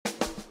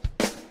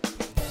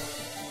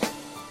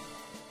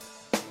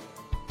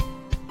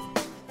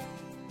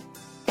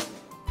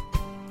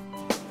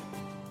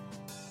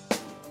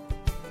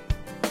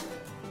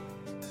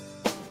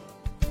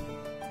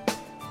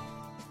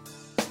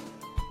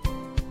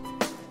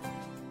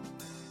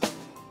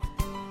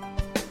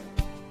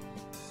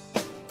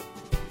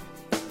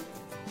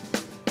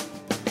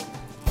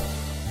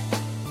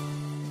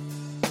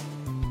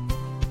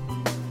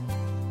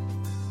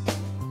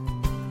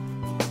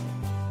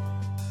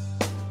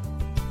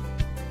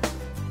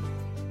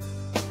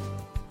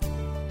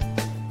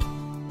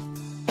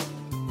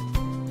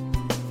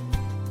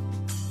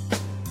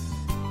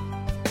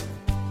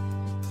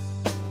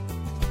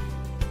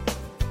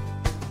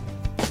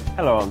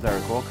Hello, I'm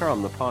Derek Walker.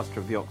 I'm the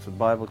pastor of the Oxford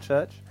Bible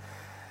Church.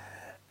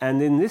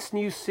 And in this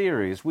new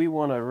series, we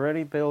want to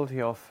really build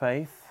your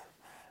faith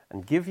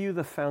and give you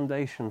the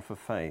foundation for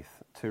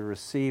faith to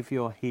receive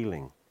your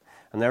healing.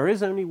 And there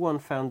is only one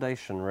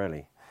foundation,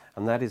 really,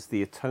 and that is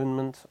the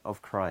atonement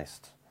of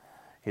Christ,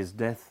 his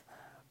death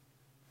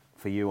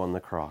for you on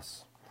the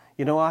cross.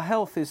 You know, our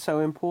health is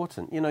so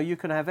important. You know, you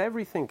could have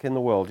everything in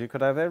the world, you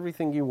could have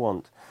everything you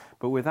want,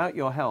 but without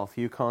your health,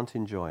 you can't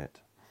enjoy it.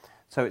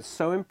 So it's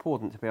so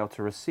important to be able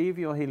to receive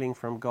your healing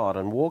from God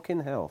and walk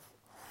in health.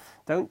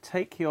 Don't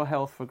take your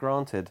health for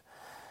granted,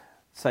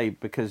 say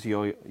because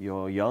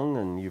you're young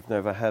and you've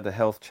never had a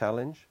health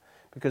challenge.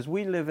 Because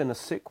we live in a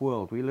sick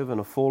world, we live in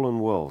a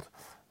fallen world.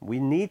 We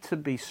need to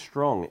be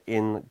strong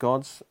in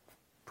God's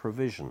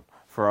provision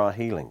for our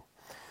healing.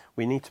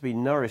 We need to be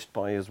nourished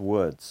by his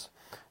words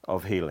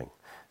of healing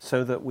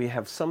so that we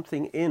have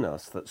something in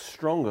us that's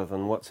stronger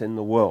than what's in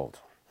the world.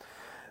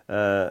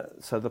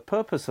 So the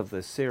purpose of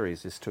this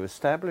series is to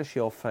establish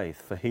your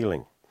faith for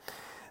healing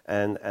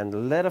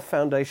and let a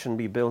foundation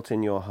be built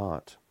in your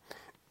heart.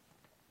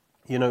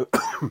 You know,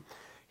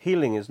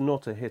 healing is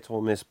not a hit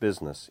or miss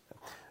business.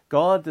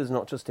 God does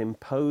not just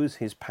impose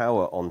his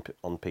power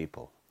on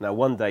people. Now,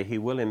 one day he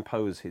will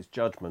impose his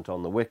judgment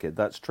on the wicked,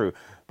 that's true,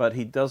 but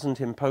he doesn't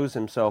impose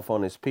himself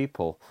on his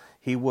people.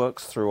 He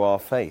works through our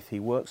faith. He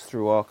works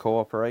through our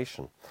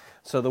cooperation.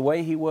 So the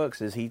way he works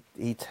is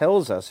he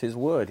tells us his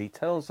word, he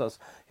tells us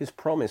his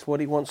promise, what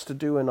he wants to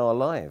do in our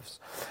lives.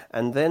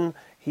 And then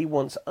he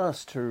wants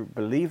us to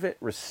believe it,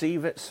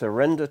 receive it,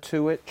 surrender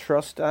to it,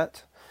 trust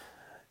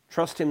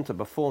him to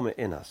perform it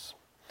in us.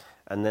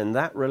 And then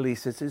that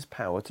releases his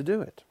power to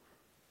do it.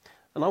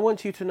 And I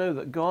want you to know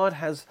that God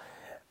has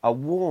a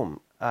warm,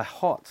 a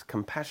hot,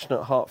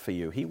 compassionate heart for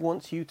you. He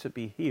wants you to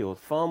be healed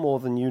far more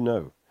than you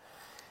know.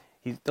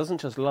 He doesn't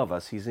just love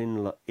us, he's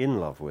in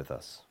love with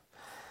us.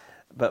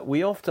 But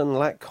we often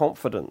lack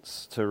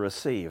confidence to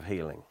receive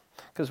healing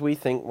because we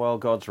think, well,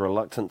 God's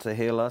reluctant to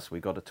heal us.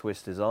 We've got to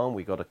twist his arm.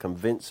 We've got to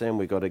convince him.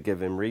 We've got to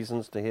give him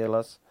reasons to heal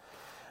us.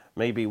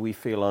 Maybe we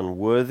feel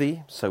unworthy,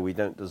 so we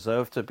don't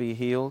deserve to be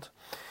healed.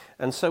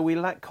 And so we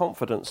lack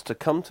confidence to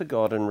come to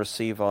God and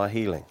receive our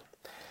healing.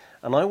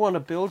 And I want to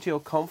build your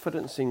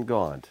confidence in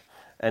God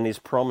and his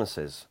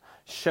promises,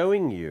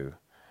 showing you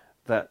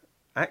that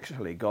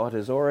actually God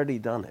has already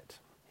done it.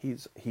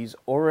 He's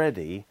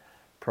already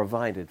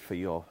provided for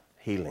your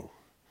healing.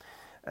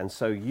 And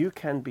so you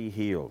can be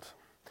healed.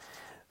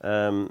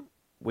 We're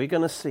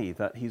going to see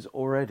that he's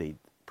already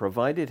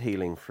provided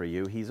healing for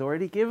you. He's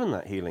already given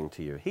that healing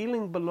to you.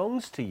 Healing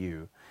belongs to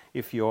you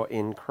if you're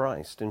in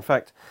Christ. In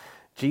fact,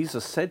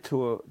 Jesus said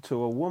to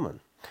a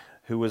woman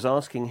who was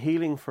asking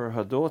healing for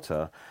her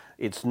daughter,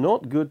 it's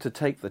not good to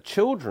take the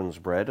children's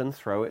bread and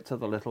throw it to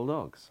the little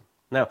dogs.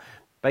 Now,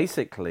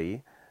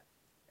 basically,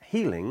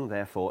 healing,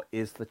 therefore,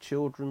 is the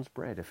children's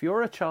bread. If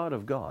you're a child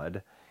of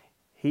God,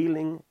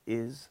 healing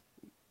is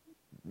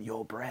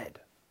your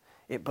bread.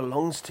 It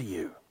belongs to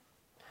you.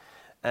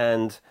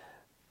 And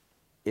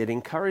it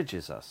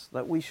encourages us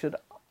that we should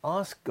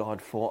ask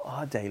God for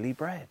our daily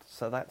bread.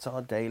 So that's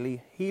our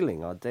daily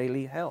healing, our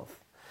daily health.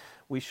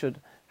 We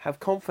should have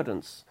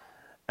confidence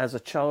as a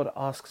child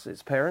asks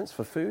its parents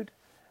for food,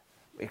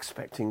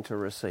 expecting to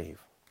receive.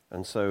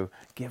 And so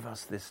give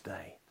us this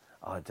day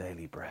our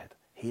daily bread.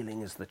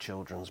 Healing is the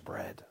children's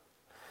bread.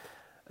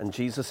 And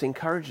Jesus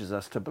encourages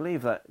us to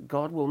believe that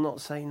God will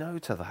not say no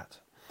to that.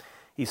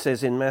 He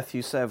says in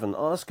Matthew 7,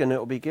 ask and it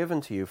will be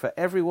given to you, for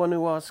everyone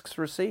who asks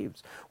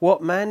receives.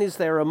 What man is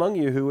there among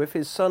you who, if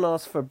his son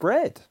asks for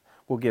bread,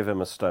 will give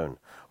him a stone?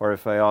 Or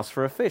if they ask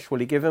for a fish, will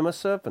he give him a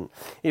serpent?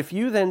 If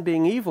you then,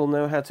 being evil,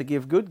 know how to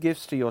give good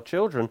gifts to your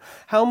children,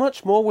 how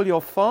much more will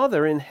your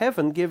Father in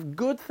heaven give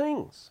good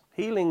things?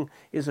 Healing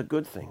is a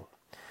good thing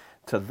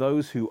to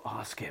those who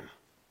ask him.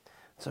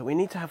 So we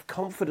need to have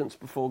confidence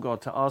before God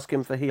to ask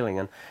him for healing.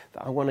 And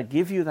I want to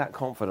give you that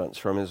confidence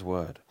from his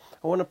word.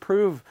 I want to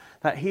prove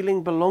that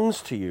healing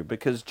belongs to you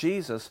because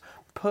Jesus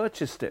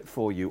purchased it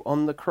for you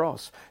on the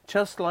cross,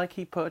 just like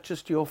he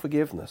purchased your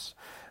forgiveness.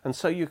 And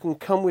so you can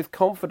come with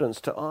confidence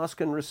to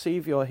ask and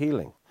receive your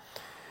healing.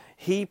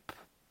 He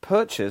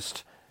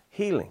purchased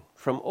healing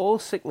from all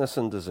sickness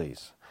and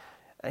disease.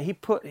 He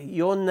put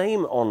your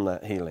name on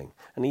that healing.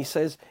 And he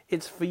says,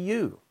 it's for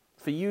you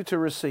to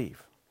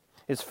receive.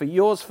 It's for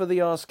yours for the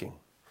asking.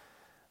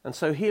 And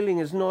so healing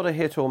is not a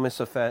hit or miss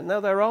affair. Now,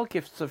 there are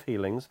gifts of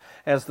healings,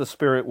 as the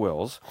Spirit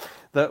wills,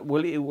 that it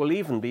will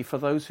even be for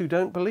those who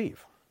don't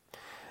believe.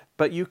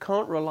 But you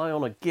can't rely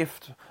on a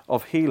gift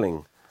of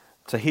healing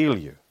to heal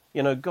you.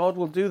 You know, God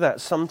will do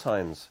that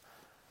sometimes,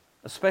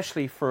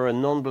 especially for a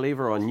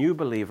non-believer or a new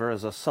believer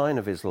as a sign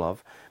of his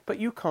love. But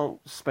you can't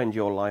spend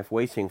your life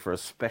waiting for a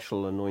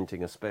special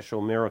anointing, a special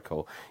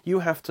miracle. You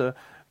have to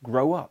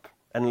grow up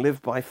and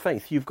live by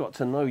faith. You've got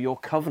to know your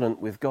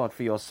covenant with God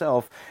for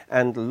yourself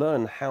and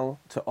learn how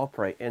to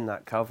operate in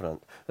that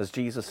covenant. As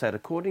Jesus said,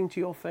 according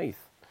to your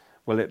faith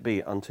will it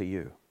be unto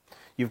you.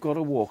 You've got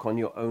to walk on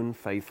your own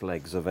faith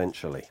legs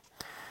eventually.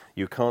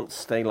 You can't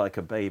stay like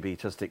a baby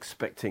just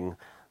expecting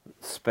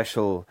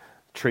special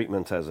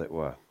treatment, as it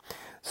were.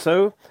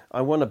 So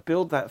I want to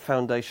build that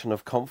foundation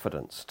of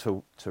confidence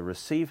to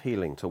receive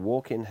healing, to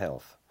walk in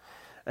health.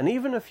 And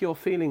even if you're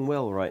feeling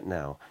well right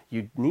now,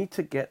 you need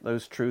to get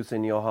those truths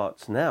in your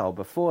hearts now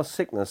before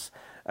sickness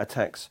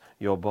attacks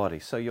your body.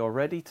 So you're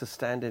ready to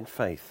stand in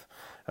faith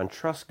and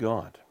trust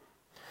God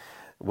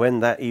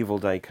when that evil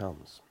day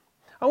comes.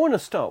 I want to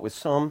start with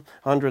Psalm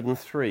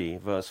 103,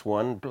 verse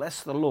 1.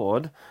 Bless the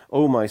Lord,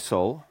 O my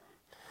soul.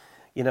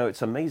 You know,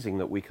 it's amazing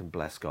that we can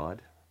bless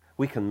God.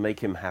 We can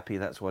make him happy,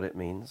 that's what it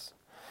means.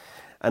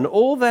 And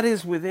all that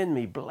is within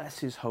me, bless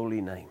his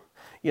holy name.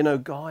 You know,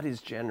 God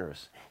is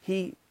generous.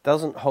 He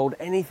doesn't hold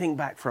anything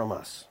back from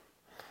us.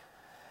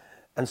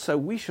 And so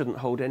we shouldn't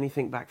hold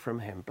anything back from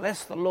him.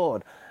 Bless the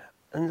Lord,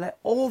 and let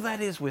all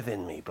that is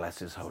within me bless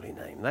his holy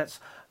name. That's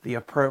the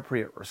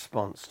appropriate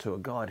response to a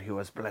God who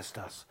has blessed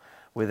us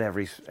with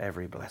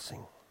every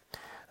blessing.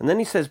 And then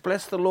he says,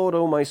 bless the Lord,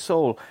 O my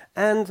soul,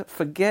 and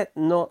forget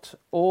not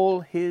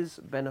all his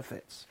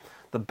benefits.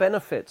 The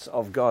benefits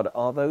of God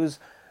are those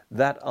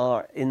that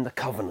are in the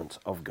covenant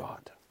of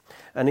God.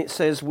 And it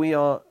says we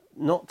are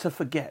not to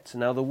forget.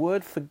 Now the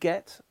word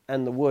forget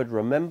and the word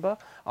remember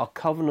are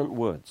covenant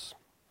words.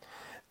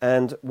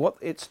 And what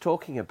it's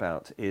talking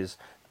about is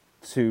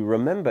to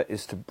remember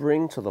is to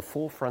bring to the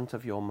forefront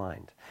of your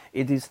mind.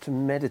 It is to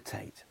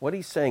meditate. What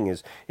he's saying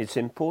is it's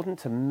important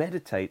to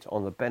meditate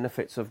on the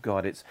benefits of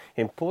God. It's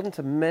important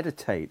to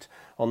meditate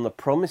on the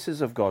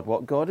promises of God,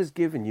 what God has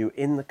given you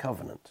in the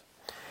covenant.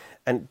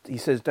 And he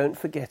says, don't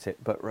forget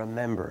it, but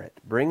remember it.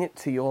 Bring it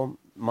to your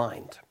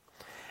mind.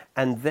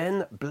 And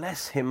then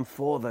bless him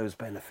for those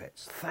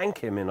benefits. Thank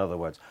him, in other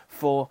words,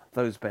 for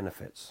those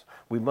benefits.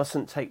 We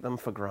mustn't take them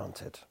for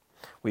granted.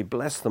 We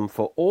bless them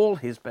for all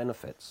his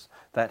benefits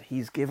that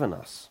he's given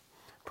us.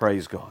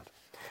 Praise God.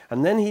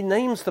 And then he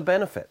names the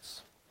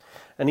benefits.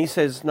 And he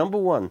says, number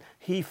one,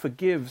 he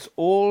forgives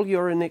all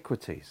your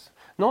iniquities.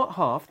 Not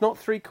half, not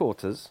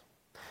 3/4,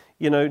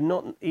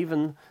 not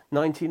even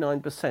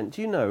 99%.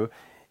 You know,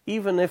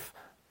 even if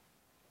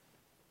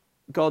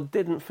God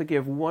didn't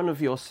forgive one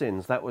of your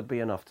sins, that would be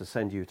enough to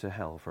send you to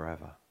hell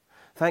forever.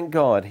 Thank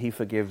God he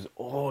forgives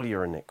all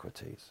your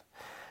iniquities.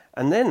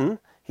 And then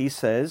he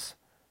says,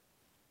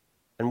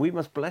 and we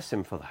must bless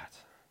him for that,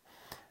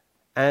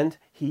 and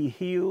he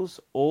heals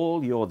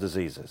all your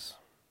diseases.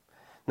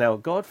 Now,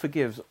 God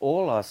forgives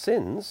all our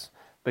sins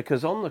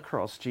because on the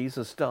cross,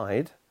 Jesus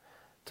died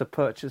to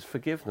purchase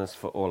forgiveness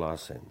for all our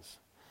sins.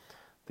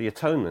 The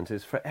atonement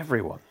is for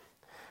everyone.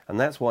 And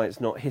that's why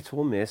it's not hit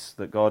or miss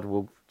that God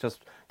will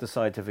just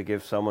decide to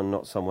forgive someone,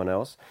 not someone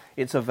else.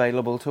 It's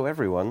available to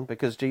everyone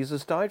because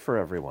Jesus died for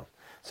everyone.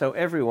 So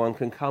everyone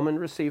can come and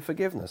receive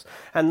forgiveness.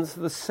 And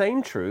the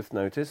same truth,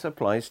 notice,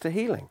 applies to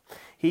healing.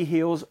 He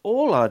heals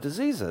all our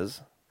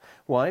diseases.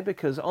 Why?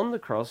 Because on the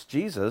cross,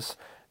 Jesus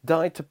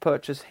died to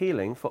purchase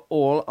healing for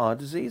all our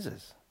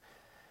diseases.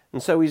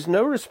 And so he's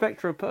no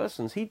respecter of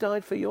persons. He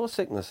died for your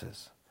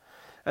sicknesses.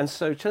 And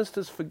so just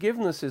as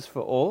forgiveness is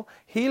for all,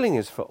 healing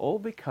is for all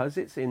because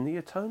it's in the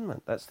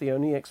atonement. That's the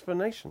only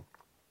explanation.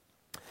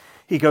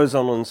 He goes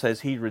on and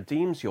says he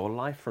redeems your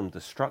life from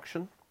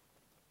destruction.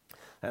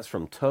 That's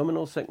from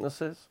terminal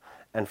sicknesses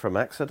and from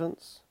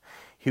accidents.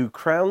 Who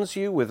crowns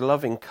you with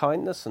loving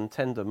kindness and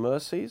tender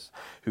mercies.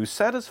 Who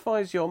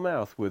satisfies your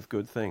mouth with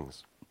good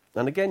things.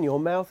 And again, your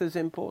mouth is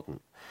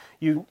important.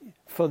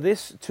 For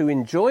this to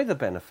enjoy the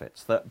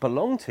benefits that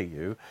belong to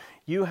you,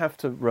 you have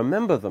to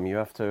remember them, you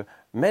have to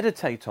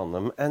meditate on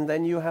them, and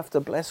then you have to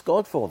bless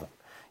God for them.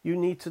 You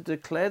need to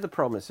declare the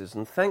promises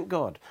and thank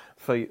God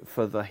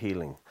for the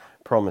healing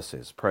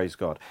promises. Praise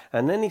God.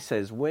 And then he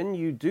says, when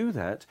you do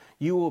that,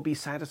 you will be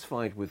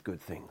satisfied with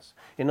good things.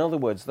 In other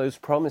words, those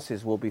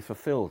promises will be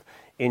fulfilled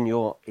in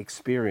your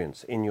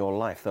experience, in your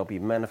life. They'll be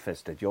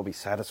manifested. You'll be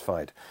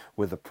satisfied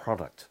with the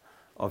product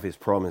of his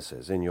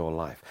promises in your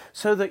life,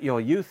 so that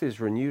your youth is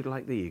renewed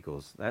like the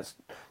eagles. That's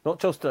not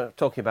just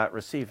talking about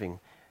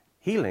receiving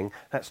healing,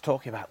 that's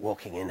talking about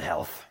walking in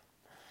health.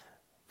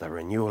 The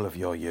renewal of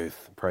your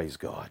youth, praise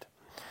God.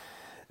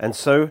 And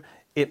so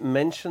it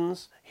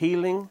mentions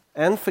healing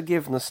and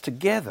forgiveness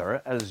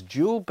together as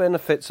dual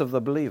benefits of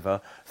the believer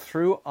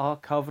through our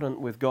covenant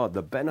with God,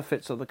 the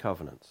benefits of the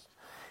covenants.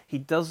 He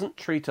doesn't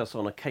treat us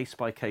on a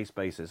case-by-case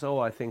basis. Oh,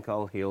 I think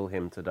I'll heal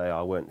him today,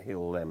 I won't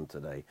heal them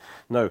today.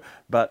 No,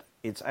 but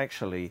it's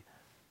actually,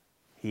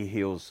 he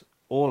heals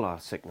all our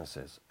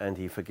sicknesses and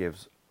he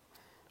forgives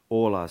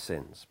all our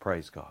sins.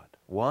 Praise God.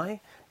 Why?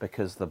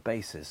 Because the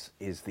basis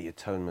is the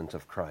atonement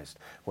of Christ,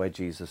 where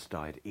Jesus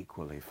died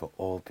equally for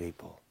all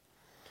people.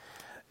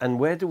 And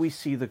where do we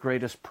see the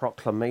greatest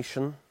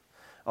proclamation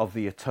of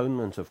the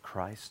atonement of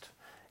Christ?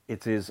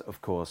 It is, of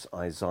course,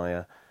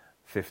 Isaiah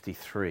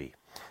 53.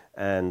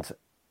 And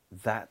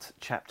that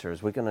chapter,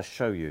 as we're going to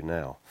show you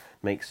now,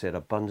 makes it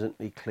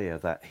abundantly clear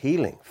that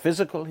healing,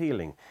 physical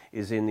healing,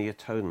 is in the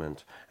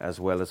atonement as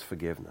well as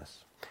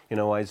forgiveness. You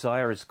know,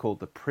 Isaiah is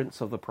called the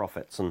Prince of the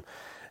Prophets,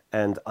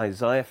 and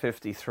Isaiah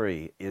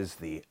 53 is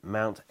the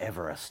Mount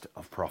Everest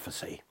of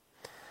prophecy,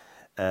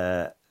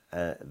 the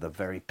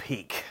very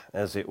peak,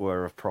 as it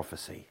were, of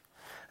prophecy.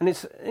 And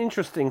it's an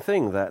interesting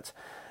thing that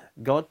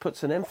God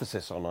puts an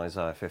emphasis on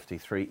Isaiah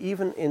 53,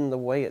 even in the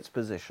way it's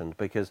positioned,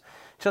 because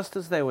just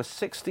as there were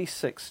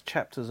 66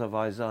 chapters of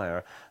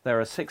Isaiah, there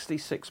are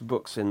 66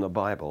 books in the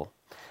Bible,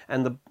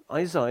 and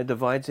Isaiah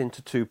divides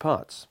into two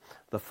parts.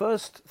 The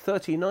first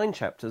 39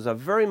 chapters are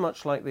very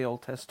much like the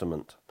Old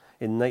Testament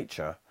in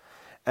nature,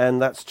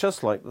 and that's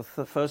just like the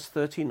first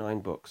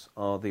 39 books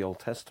are the Old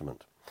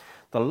Testament.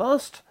 The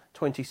last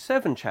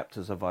 27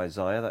 chapters of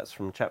Isaiah, that's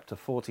from chapter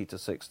 40 to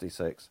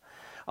 66,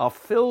 are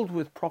filled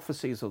with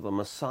prophecies of the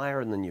Messiah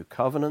and the New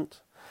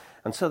Covenant,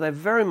 and so they're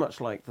very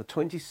much like the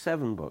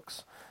 27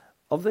 books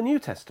of the New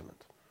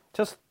Testament.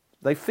 Just,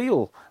 they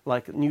feel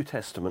like New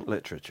Testament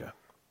literature.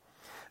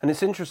 And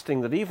it's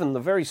interesting that even the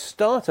very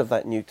start of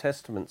that New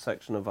Testament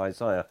section of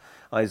Isaiah,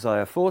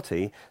 Isaiah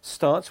 40,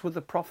 starts with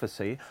the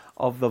prophecy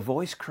of the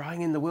voice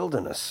crying in the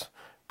wilderness,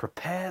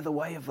 "Prepare the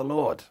way of the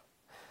Lord."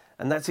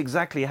 And that's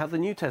exactly how the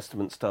New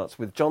Testament starts,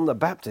 with John the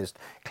Baptist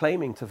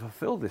claiming to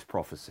fulfill this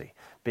prophecy,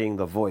 being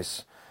the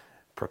voice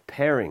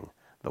preparing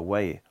the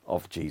way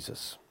of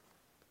Jesus.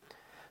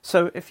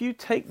 So if you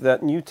take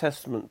that New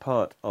Testament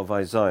part of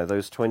Isaiah,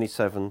 those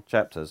 27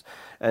 chapters,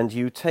 and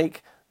you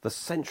take the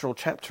central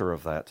chapter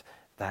of that,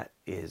 that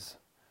is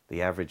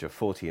the average of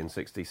 40 and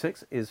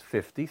 66, is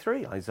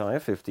 53, Isaiah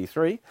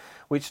 53,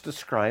 which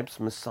describes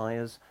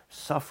Messiah's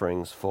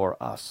sufferings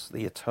for us,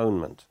 the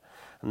atonement.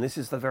 And this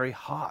is the very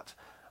heart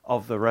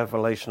of the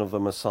revelation of the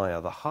Messiah,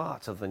 the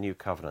heart of the New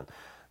Covenant,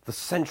 the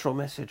central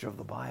message of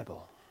the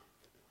Bible.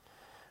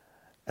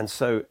 And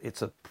so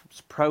it's a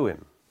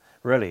proem,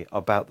 really,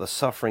 about the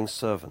suffering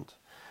servant.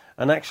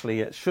 And actually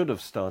it should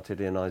have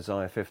started in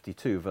Isaiah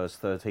 52, verse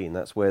 13.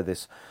 That's where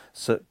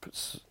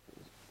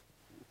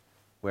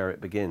where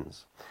it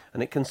begins.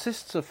 And it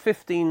consists of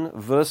 15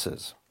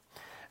 verses.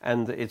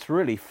 And it's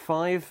really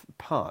 5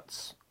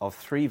 parts of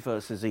 3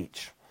 verses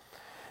each.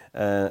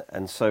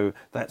 And so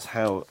that's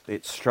how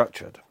it's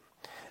structured.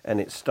 And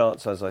it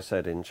starts, as I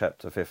said, in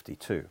chapter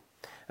 52.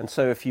 And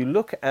so if you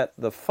look at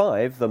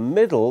the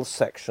middle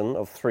section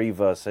of 3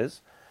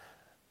 verses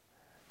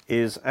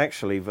is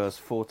actually verse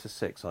 4 to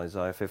 6,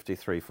 Isaiah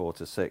 53, 4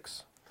 to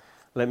 6.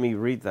 Let me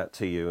read that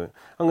to you.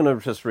 I'm going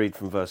to just read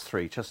from verse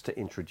 3, just to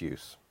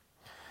introduce.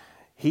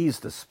 "He's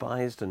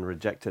despised and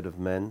rejected of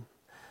men,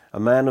 a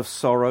man of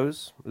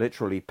sorrows,"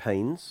 literally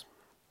pains,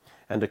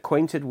 "and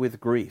acquainted with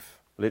grief,"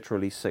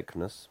 literally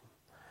sickness.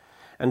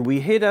 "And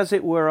we hid as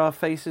it were our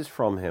faces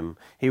from him.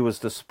 He was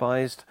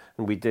despised,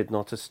 and we did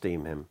not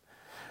esteem him."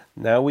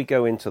 Now we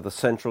go into the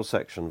central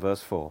section,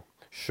 verse 4.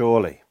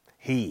 "Surely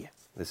he,"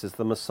 this is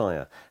the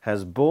Messiah,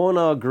 "has borne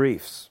our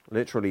griefs,"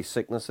 literally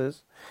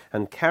sicknesses,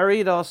 "and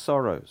carried our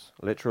sorrows,"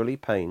 literally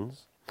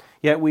pains.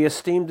 "Yet we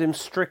esteemed him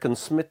stricken,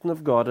 smitten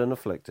of God, and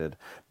afflicted.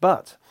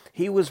 But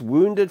he was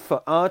wounded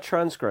for our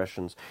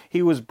transgressions.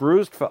 He was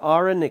bruised for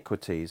our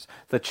iniquities.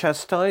 The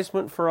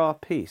chastisement for our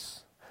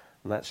peace."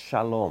 And that's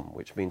shalom,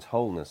 which means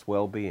wholeness,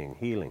 well-being,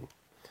 healing.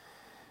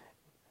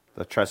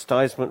 "The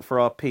chastisement for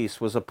our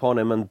peace was upon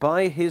him, and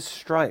by his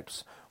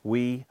stripes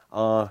we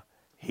are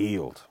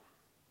healed."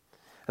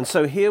 And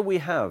so here we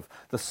have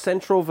the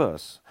central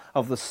verse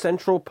of the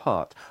central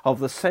part of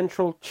the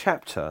central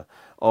chapter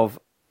of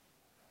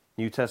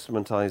New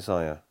Testament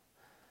Isaiah.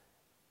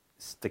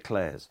 It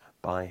declares,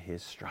 by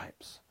his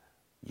stripes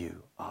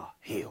you are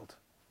healed.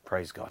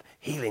 Praise God.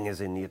 Healing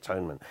is in the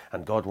atonement,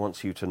 and God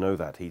wants you to know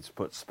that. He's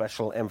put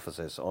special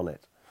emphasis on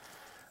it.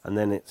 And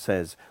then it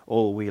says,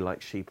 "All we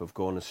like sheep have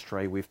gone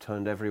astray. We've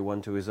turned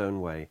everyone to his own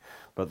way.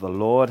 But the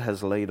Lord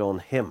has laid on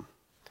him,"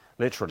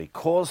 literally,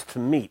 caused to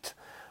meet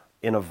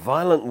in a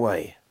violent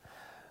way,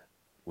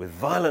 with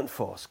violent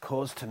force,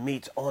 caused to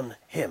meet on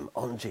him,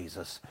 on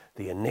Jesus,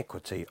 the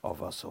iniquity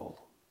of us all.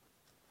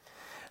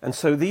 And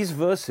so these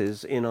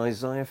verses in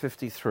Isaiah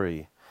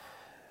 53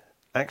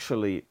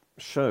 actually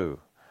show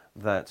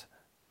that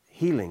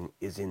healing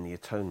is in the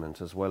atonement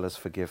as well as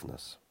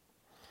forgiveness.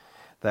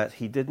 That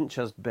he didn't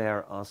just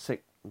bear our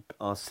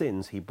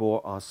sins, he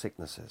bore our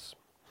sicknesses.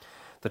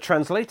 The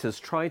translators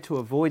try to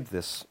avoid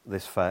this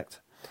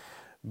fact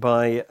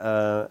by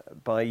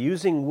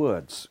using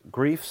words,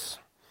 griefs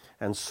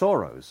and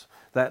sorrows,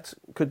 that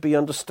could be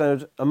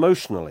understood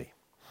emotionally.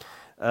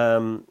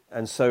 And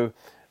so,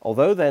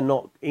 although they're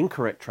not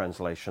incorrect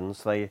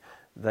translations,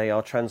 they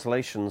are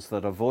translations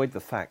that avoid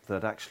the fact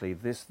that actually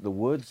the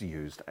words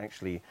used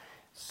actually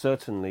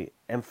certainly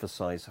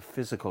emphasize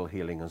physical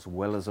healing as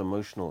well as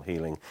emotional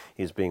healing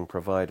is being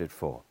provided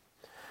for.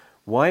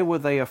 Why were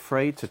they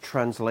afraid to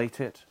translate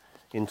it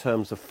in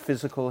terms of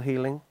physical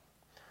healing?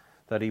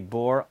 That he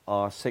bore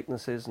our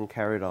sicknesses and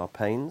carried our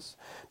pains?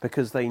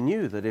 Because they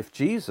knew that if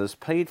Jesus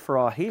paid for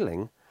our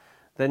healing,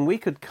 then we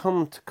could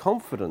come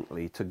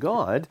confidently to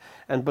God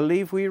and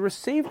believe we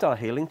received our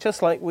healing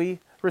just like we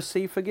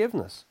receive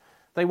forgiveness.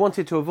 They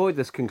wanted to avoid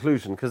this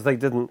conclusion because they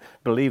didn't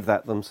believe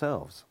that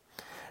themselves.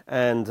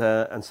 And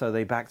so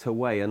they backed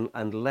away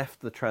and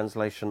left the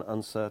translation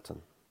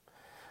uncertain.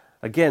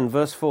 Again,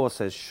 verse 4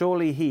 says,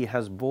 "Surely he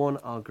has borne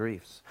our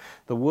griefs."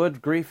 The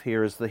word grief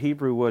here is the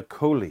Hebrew word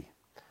koli,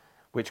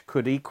 which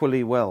could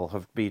equally well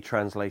have been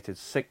translated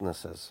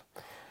sicknesses.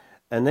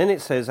 And then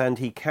it says, and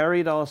he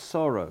carried our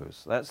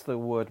sorrows. That's the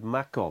word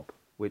makob,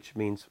 which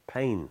means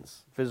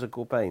pains,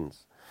 physical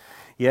pains.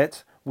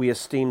 Yet we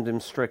esteemed him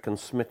stricken,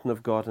 smitten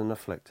of God, and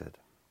afflicted.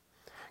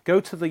 Go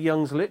to the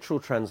Young's literal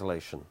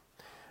translation,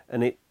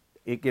 and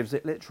it gives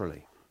it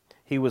literally.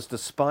 He was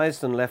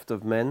despised and left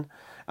of men,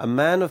 a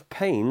man of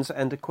pains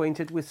and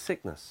acquainted with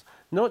sickness.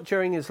 Not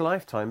during his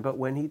lifetime, but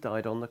when he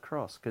died on the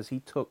cross, because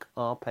he took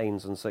our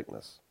pains and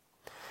sickness.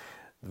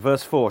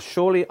 Verse 4,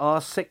 surely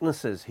our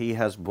sicknesses he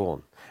has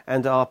borne,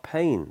 and our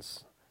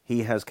pains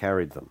he has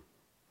carried them.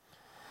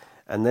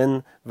 And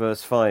then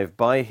verse 5,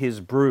 by his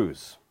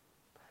bruise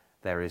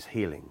there is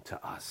healing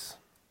to us.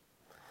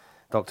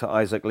 Dr.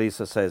 Isaac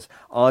Leeser says,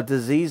 our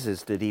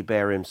diseases did he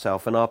bear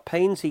himself, and our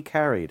pains he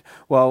carried,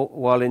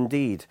 while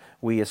indeed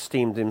we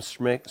esteemed him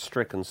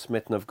stricken,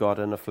 smitten of God,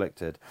 and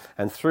afflicted.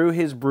 And through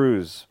his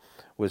bruise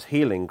was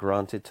healing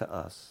granted to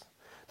us.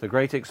 The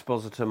great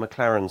expositor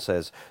Maclaren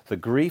says, the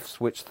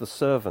griefs which the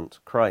servant,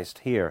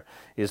 Christ, here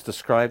is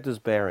described as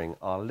bearing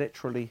are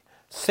literally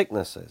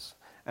sicknesses,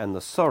 and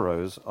the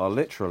sorrows are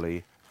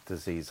literally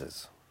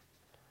diseases.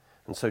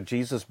 And so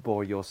Jesus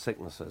bore your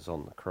sicknesses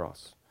on the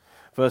cross.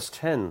 Verse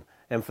 10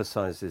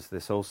 emphasizes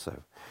this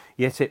also.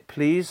 Yet it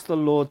pleased the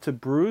Lord to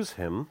bruise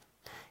him.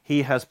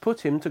 He has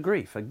put him to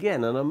grief.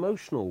 Again, an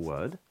emotional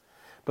word,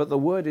 but the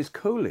word is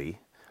koli.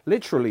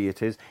 Literally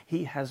it is,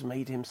 he has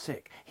made him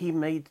sick. He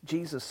made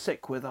Jesus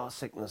sick with our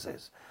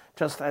sicknesses,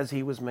 just as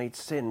he was made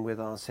sin with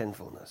our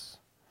sinfulness.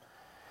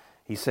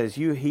 He says,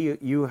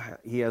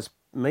 he has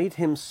made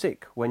him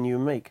sick when you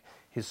make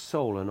his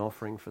soul an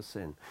offering for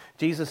sin.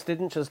 Jesus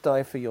didn't just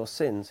die for your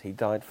sins, he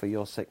died for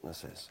your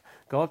sicknesses.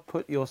 God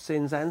put your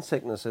sins and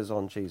sicknesses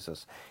on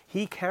Jesus.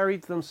 He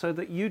carried them so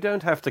that you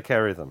don't have to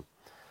carry them.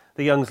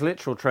 The Young's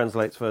literal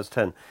translates verse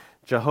 10,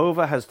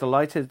 Jehovah has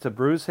delighted to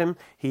bruise him,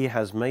 he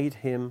has made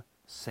him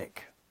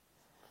sick.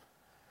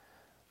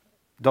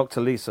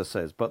 Dr. Leeser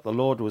says, but the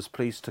Lord was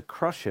pleased to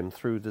crush him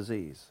through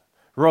disease.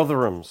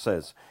 Rotherham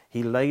says,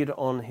 he laid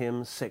on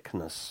him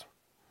sickness.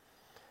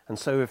 And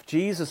so if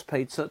Jesus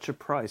paid such a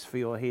price for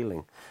your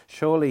healing,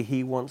 surely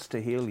he wants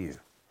to heal you.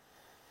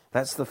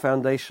 That's the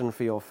foundation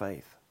for your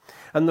faith.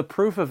 And the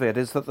proof of it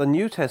is that the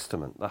New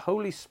Testament, the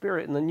Holy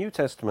Spirit in the New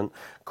Testament,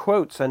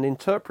 quotes and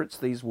interprets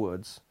these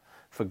words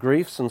for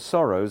griefs and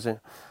sorrows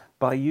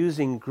by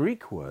using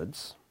Greek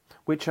words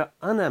which are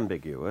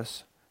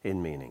unambiguous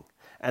in meaning.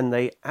 And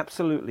they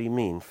absolutely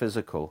mean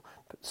physical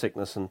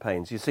sickness and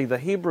pains. You see, the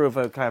Hebrew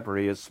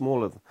vocabulary is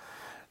smaller,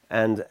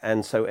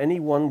 and so any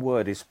one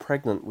word is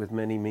pregnant with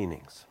many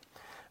meanings.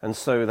 And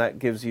so that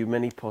gives you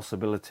many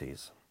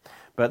possibilities.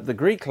 But the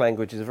Greek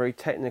language is very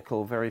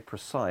technical, very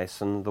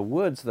precise, and the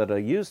words that are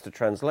used to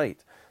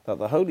translate, that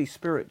the Holy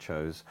Spirit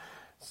chose,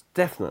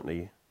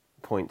 definitely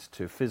point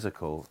to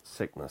physical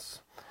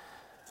sickness.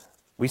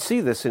 We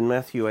see this in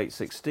Matthew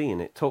 8:16.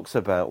 It talks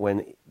about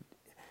when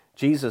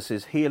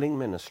Jesus' healing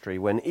ministry,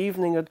 when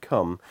evening had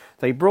come,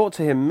 they brought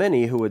to him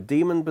many who were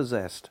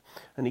demon-possessed,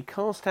 and he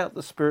cast out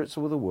the spirits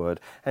with a word,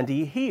 and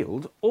he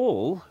healed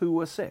all who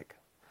were sick.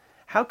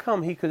 How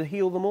come he could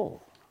heal them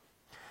all?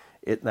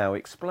 It now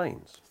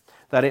explains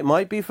that it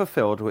might be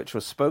fulfilled which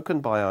was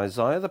spoken by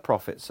Isaiah the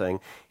prophet, saying,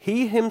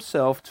 he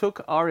himself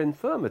took our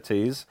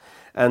infirmities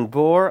and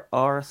bore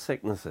our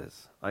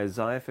sicknesses.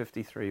 Isaiah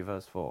 53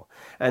 verse 4.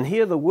 And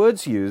here the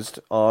words used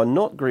are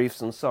not griefs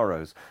and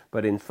sorrows,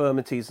 but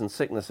infirmities and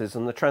sicknesses,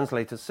 and the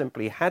translators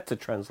simply had to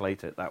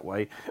translate it that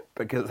way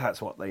because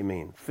that's what they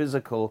mean,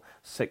 physical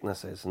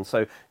sicknesses. And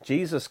so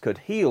Jesus could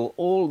heal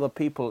all the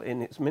people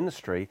in his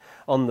ministry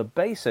on the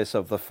basis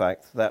of the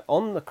fact that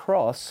on the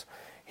cross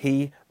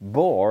he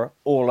bore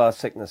all our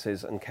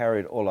sicknesses and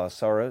carried all our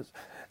sorrows,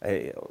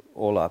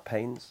 all our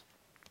pains.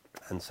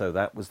 And so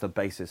that was the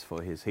basis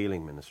for his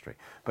healing ministry.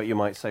 But you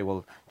might say,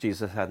 well,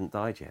 Jesus hadn't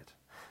died yet.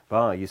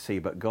 You see,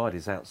 but God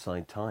is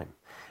outside time.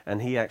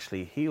 And he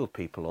actually healed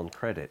people on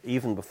credit,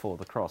 even before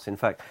the cross. In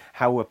fact,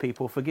 how were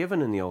people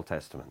forgiven in the Old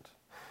Testament?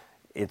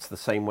 It's the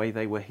same way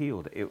they were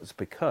healed. It was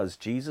because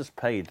Jesus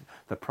paid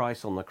the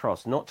price on the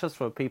cross, not just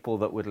for people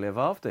that would live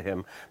after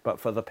him, but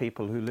for the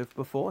people who lived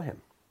before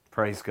him.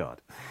 Praise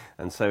God.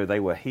 And so they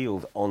were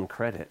healed on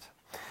credit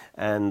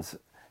and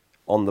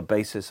on the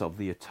basis of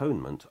the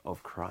atonement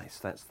of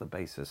Christ. That's the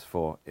basis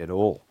for it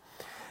all.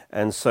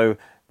 And so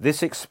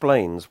this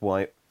explains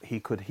why he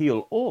could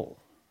heal all,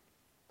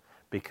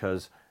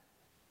 because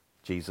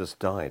Jesus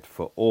died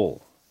for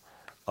all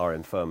our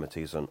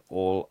infirmities and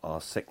all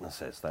our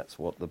sicknesses. That's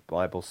what the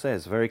Bible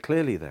says very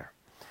clearly there.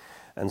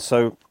 And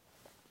so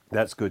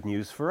that's good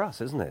news for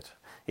us, isn't it?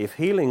 If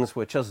healings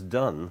were just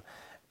done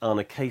on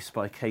a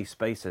case-by-case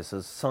basis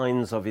as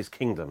signs of his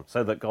kingdom,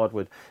 so that God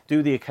would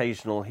do the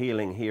occasional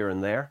healing here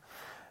and there,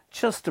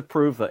 just to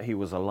prove that he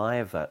was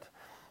alive,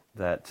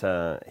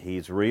 that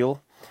he's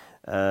real,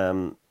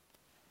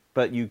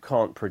 but you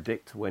can't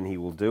predict when he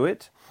will do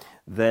it,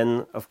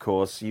 then, of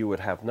course, you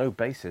would have no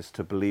basis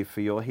to believe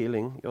for your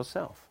healing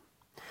yourself.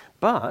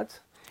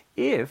 But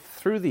if,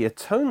 through the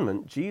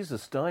atonement,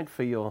 Jesus died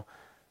for your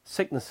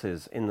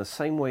sicknesses in the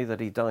same way that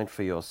he died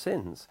for your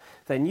sins,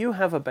 then you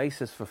have a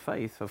basis for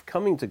faith of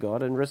coming to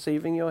God and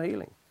receiving your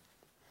healing.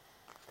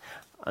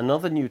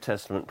 Another New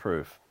Testament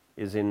proof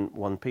is in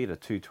 1 Peter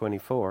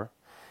 2:24.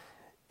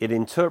 It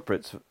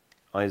interprets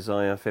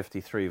Isaiah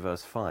 53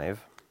 verse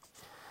 5.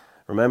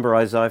 Remember,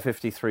 Isaiah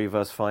 53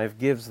 verse 5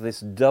 gives this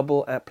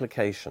double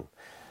application.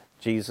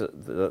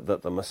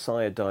 That the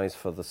Messiah dies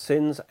for the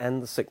sins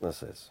and the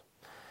sicknesses.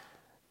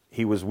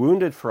 He was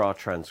wounded for our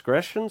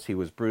transgressions. He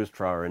was bruised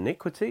for our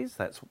iniquities.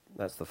 That's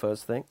the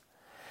first thing.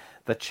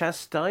 The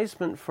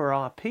chastisement for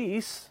our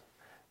peace.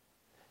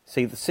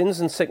 See, the sins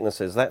and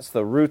sicknesses, that's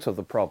the root of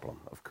the problem,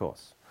 of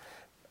course.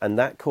 And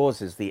that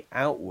causes the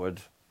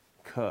outward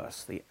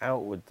curse, the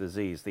outward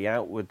disease, the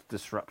outward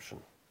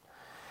disruption.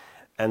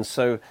 And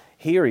so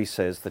here he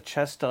says the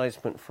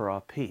chastisement for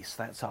our peace,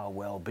 that's our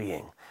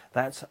well-being.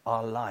 That's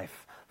our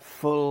life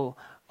full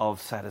of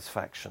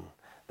satisfaction.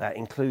 That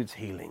includes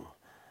healing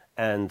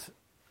and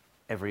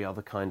every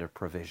other kind of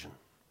provision.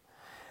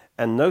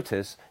 And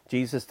notice,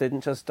 Jesus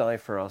didn't just die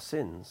for our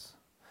sins,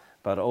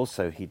 but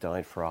also he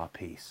died for our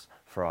peace,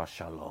 for our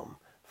shalom,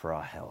 for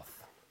our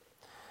health.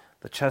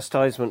 The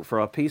chastisement for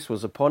our peace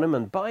was upon him,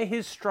 and by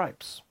his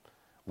stripes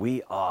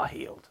we are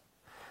healed.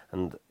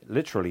 And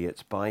literally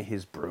it's by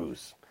his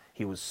bruise.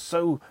 He was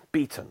so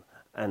beaten,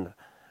 and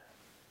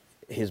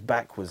his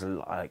back was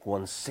like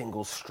one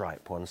single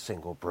stripe, one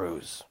single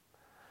bruise.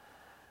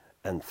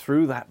 And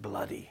through that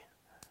bloody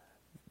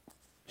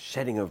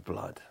shedding of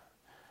blood,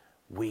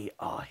 we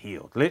are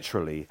healed.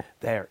 Literally,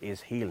 there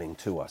is healing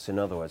to us. In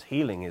other words,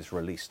 healing is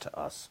released to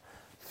us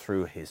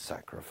through his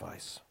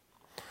sacrifice.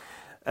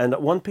 And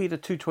 1 Peter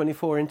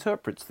 2:24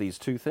 interprets these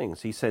two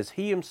things. He says,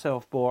 he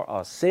himself bore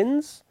our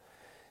sins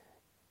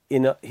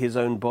in his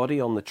own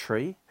body on the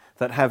tree,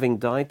 that having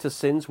died to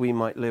sins, we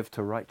might live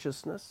to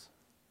righteousness.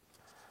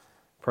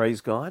 Praise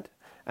God.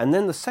 And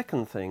then the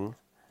second thing,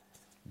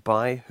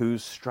 by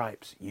whose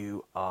stripes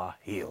you are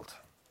healed.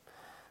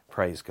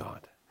 Praise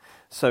God.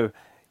 So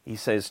he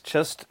says,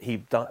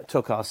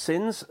 took our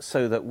sins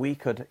so that we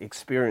could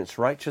experience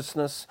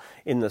righteousness.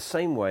 In the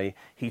same way,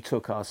 he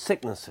took our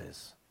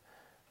sicknesses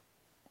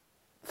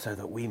so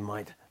that we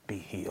might be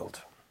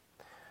healed.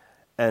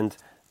 And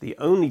the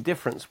only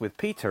difference with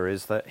Peter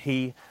is that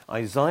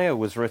Isaiah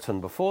was written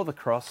before the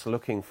cross,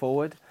 looking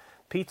forward.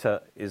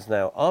 Peter is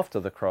now after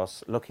the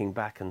cross, looking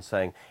back and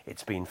saying,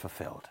 it's been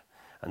fulfilled.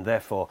 And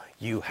therefore,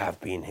 you have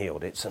been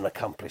healed. It's an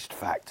accomplished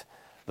fact.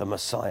 The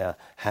Messiah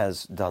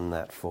has done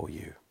that for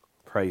you.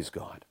 Praise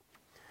God.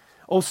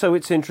 Also,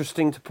 it's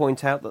interesting to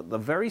point out that the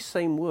very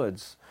same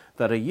words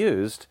that are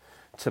used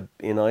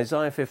in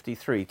Isaiah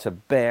 53 to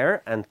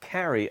bear and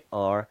carry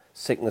our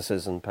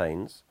sicknesses and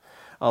pains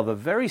are the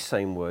very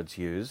same words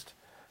used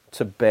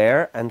to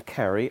bear and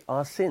carry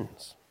our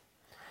sins.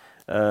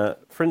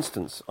 For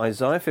instance,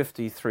 Isaiah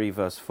 53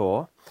 verse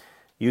 4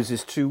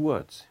 uses two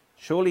words.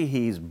 Surely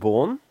he's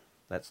borne,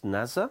 that's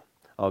Nazah,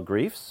 our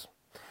griefs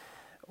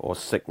or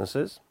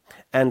sicknesses,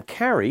 and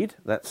carried,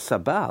 that's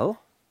Sabal,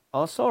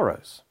 our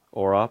sorrows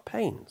or our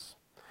pains.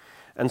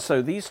 And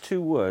so these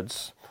two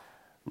words,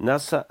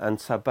 Nazah and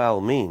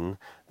Sabal, mean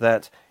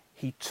that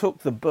he took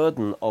the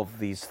burden of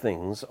these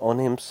things on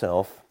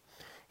himself.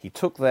 He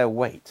took their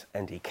weight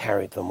and he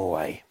carried them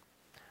away.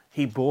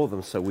 He bore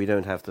them so we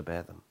don't have to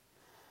bear them.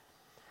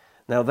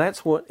 Now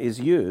that's what is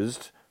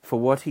used for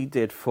what he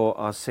did for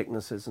our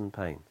sicknesses and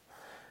pain.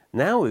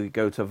 Now we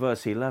go to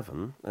verse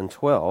 11 and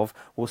 12,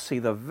 we'll see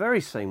the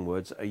very same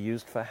words are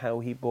used for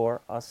how he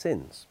bore our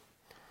sins.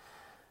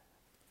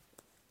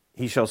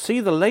 He shall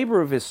see the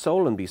labor of his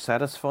soul and be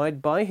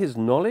satisfied. By his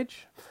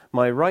knowledge,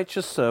 my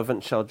righteous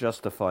servant shall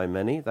justify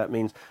many. That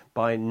means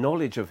by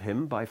knowledge of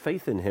him, by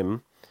faith in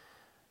him,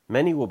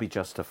 many will be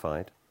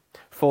justified,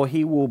 for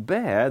he will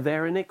bear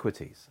their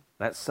iniquities.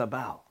 That's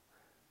Sabal.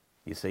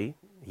 You see,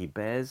 he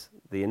bears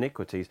the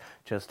iniquities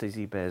just as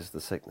he bears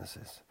the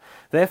sicknesses.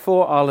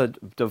 Therefore I'll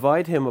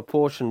divide him a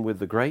portion with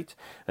the great,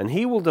 and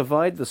he will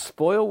divide the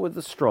spoil with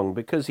the strong,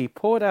 because he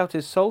poured out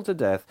his soul to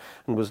death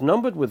and was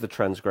numbered with the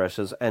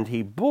transgressors, and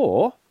he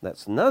bore,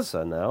 that's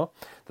Nazah now,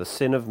 the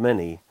sin of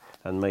many,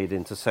 and made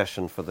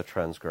intercession for the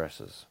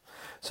transgressors.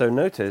 So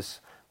notice,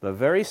 the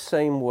very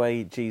same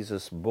way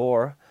Jesus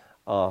bore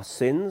our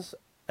sins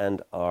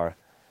and our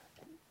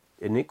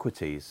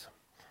iniquities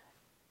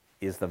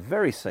is the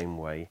very same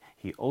way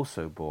he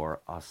also bore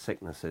our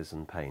sicknesses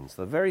and pains.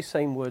 The very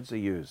same words are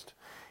used.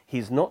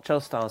 He's not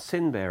just our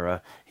sin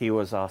bearer, he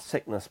was our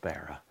sickness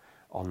bearer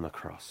on the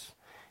cross.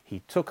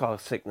 He took our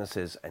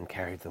sicknesses and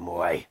carried them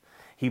away.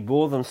 He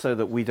bore them so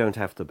that we don't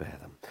have to bear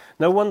them.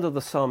 No wonder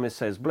the psalmist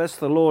says, bless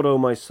the Lord, O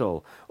my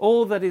soul.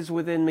 All that is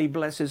within me,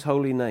 bless his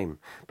holy name.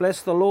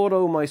 Bless the Lord,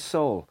 O my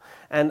soul.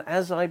 And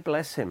as I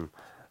bless him,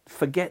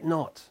 forget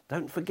not,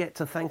 don't forget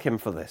to thank him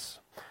for this.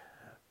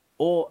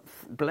 Or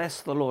bless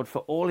the Lord for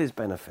all his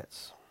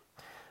benefits,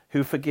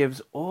 who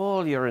forgives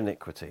all your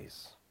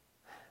iniquities,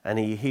 and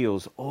he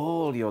heals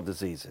all your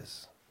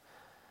diseases.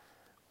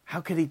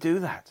 How could he do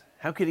that?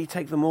 How could he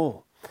take them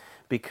all?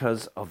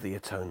 Because of the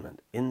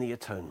atonement. In the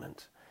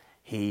atonement,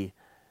 he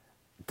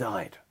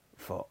died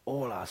for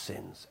all our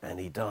sins, and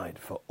he died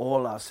for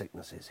all our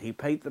sicknesses. He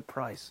paid the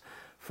price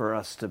for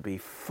us to be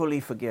fully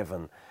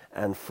forgiven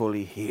and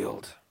fully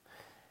healed.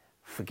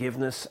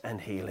 Forgiveness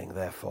and healing,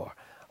 therefore,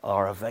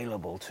 are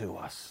available to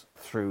us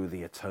through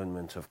the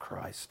atonement of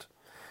Christ.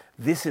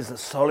 This is a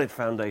solid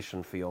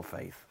foundation for your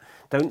faith.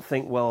 Don't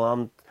think,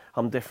 well,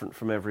 I'm different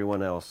from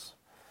everyone else.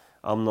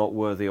 I'm not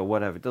worthy or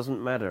whatever. It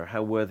doesn't matter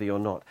how worthy or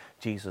not.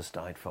 Jesus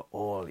died for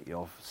all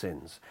your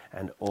sins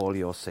and all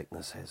your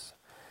sicknesses.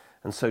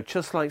 And so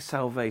just like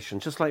salvation,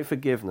 just like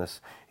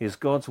forgiveness, is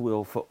God's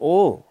will for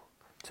all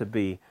to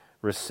be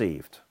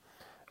received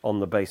on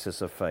the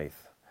basis of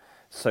faith.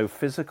 So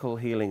physical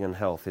healing and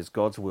health is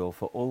God's will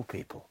for all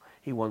people.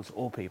 He wants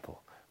all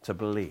people to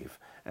believe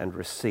and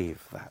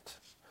receive that.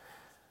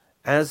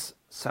 As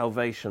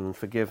salvation and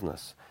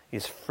forgiveness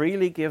is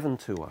freely given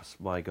to us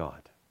by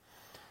God,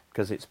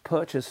 because it's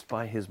purchased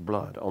by his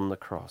blood on the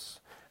cross,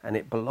 and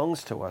it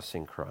belongs to us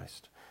in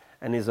Christ,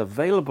 and is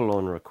available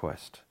on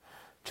request,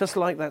 just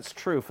like that's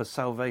true for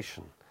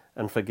salvation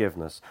and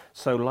forgiveness,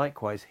 so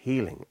likewise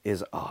healing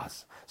is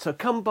ours. So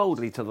come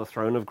boldly to the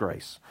throne of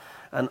grace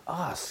and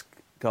ask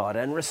God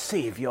and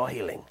receive your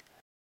healing.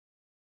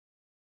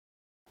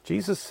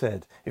 Jesus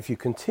said, if you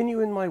continue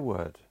in my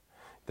word,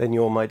 then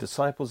you're my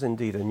disciples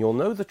indeed, and you'll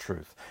know the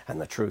truth,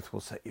 and the truth will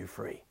set you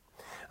free.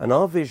 And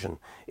our vision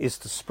is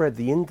to spread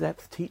the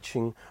in-depth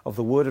teaching of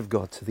the Word of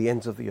God to the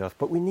ends of the earth.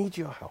 But we need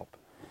your help.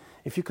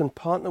 If you can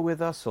partner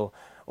with us or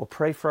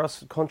pray for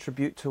us,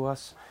 contribute to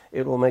us,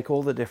 it will make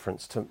all the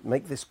difference to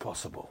make this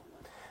possible.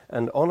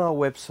 And on our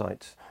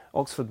website,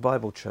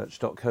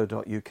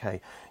 oxfordbiblechurch.co.uk,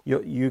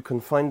 you can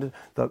find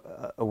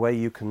a way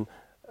you can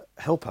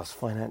help us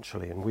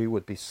financially, and we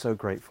would be so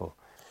grateful.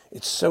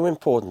 It's so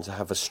important to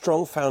have a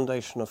strong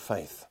foundation of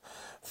faith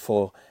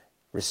for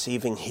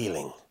receiving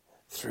healing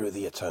through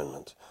the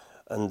atonement.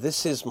 And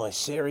this is my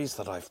series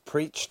that I've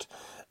preached,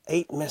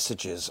 8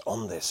 messages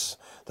on this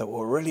that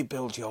will really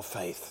build your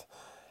faith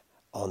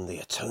on the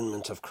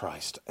atonement of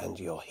Christ and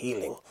your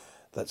healing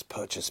that's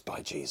purchased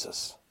by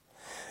Jesus.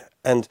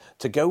 And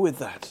to go with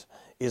that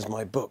is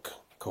my book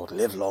called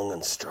Live Long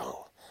and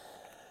Strong,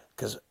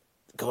 because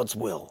God's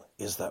will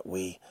is that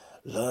we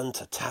learn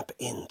to tap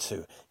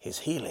into his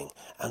healing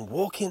and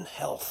walk in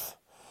health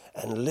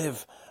and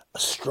live a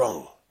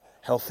strong,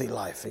 healthy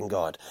life in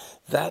God.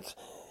 That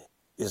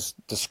is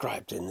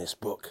described in this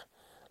book,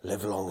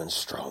 Live Long and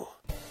Strong.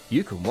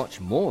 You can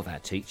watch more of our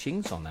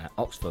teachings on our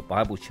Oxford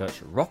Bible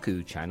Church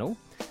Roku channel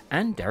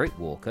and Derek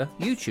Walker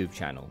YouTube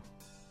channel.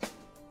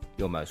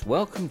 You're most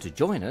welcome to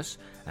join us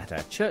at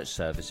our church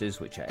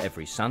services, which are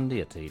every Sunday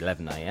at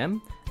 11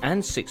 a.m.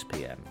 and 6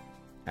 p.m.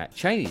 at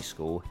Cheney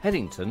School,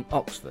 Headington,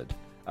 Oxford,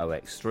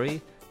 OX3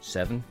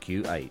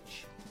 7QH.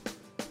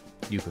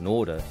 You can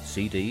order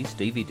CDs,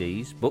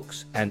 DVDs,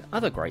 books and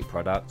other great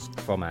products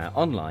from our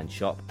online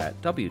shop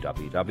at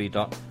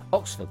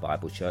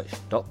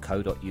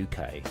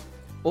www.oxfordbiblechurch.co.uk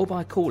or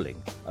by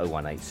calling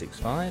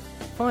 01865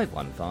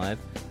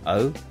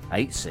 515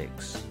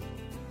 086.